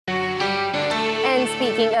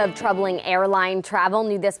Speaking of troubling airline travel,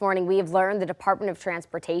 new this morning we have learned the Department of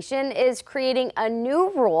Transportation is creating a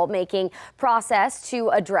new rule-making process to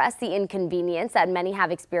address the inconvenience that many have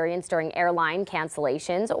experienced during airline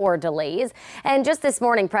cancellations or delays. And just this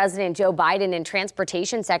morning, President Joe Biden and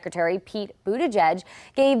Transportation Secretary Pete Buttigieg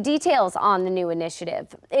gave details on the new initiative.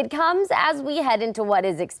 It comes as we head into what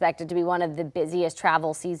is expected to be one of the busiest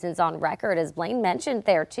travel seasons on record, as Blaine mentioned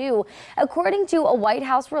there too. According to a White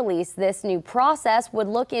House release, this new process would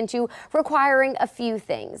look into requiring a few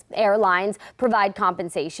things. Airlines provide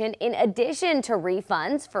compensation in addition to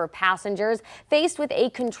refunds for passengers faced with a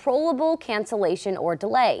controllable cancellation or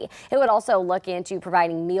delay. It would also look into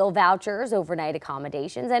providing meal vouchers, overnight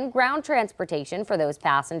accommodations, and ground transportation for those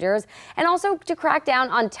passengers, and also to crack down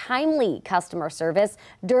on timely customer service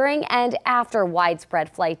during and after widespread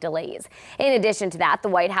flight delays. In addition to that, the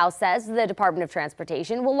White House says the Department of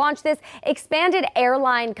Transportation will launch this expanded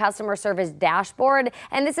airline customer service dashboard.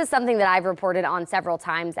 And this is something that I've reported on several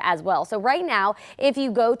times as well. So right now, if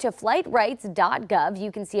you go to flightrights.gov,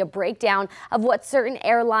 you can see a breakdown of what certain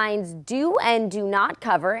airlines do and do not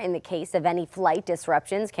cover in the case of any flight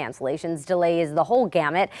disruptions, cancellations, delays, the whole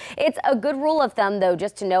gamut. It's a good rule of thumb, though,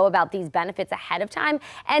 just to know about these benefits ahead of time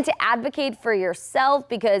and to advocate for yourself,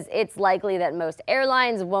 because it's likely that most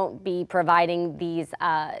airlines won't be providing these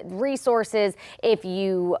resources if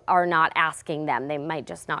you are not asking them. They might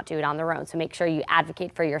just not do it on their own. So make sure you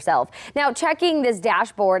advocate for yourself. Now, checking this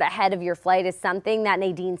dashboard ahead of your flight is something that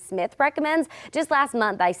Nadine Smith recommends. Just last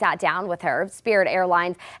month, I sat down with her. Spirit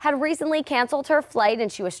Airlines had recently canceled her flight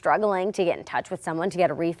and she was struggling to get in touch with someone to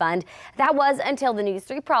get a refund. That was until the News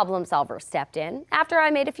 3 problem solver stepped in. After I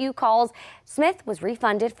made a few calls, Smith was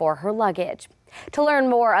refunded for her luggage. To learn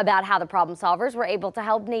more about how the problem solvers were able to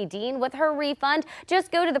help Nadine with her refund, just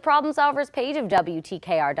go to the problem solvers page of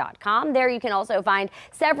WTKR.com. There you can also find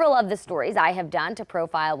several of the stories I have done to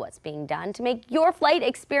profile what's being done to make your flight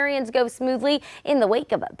experience go smoothly in the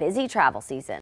wake of a busy travel season.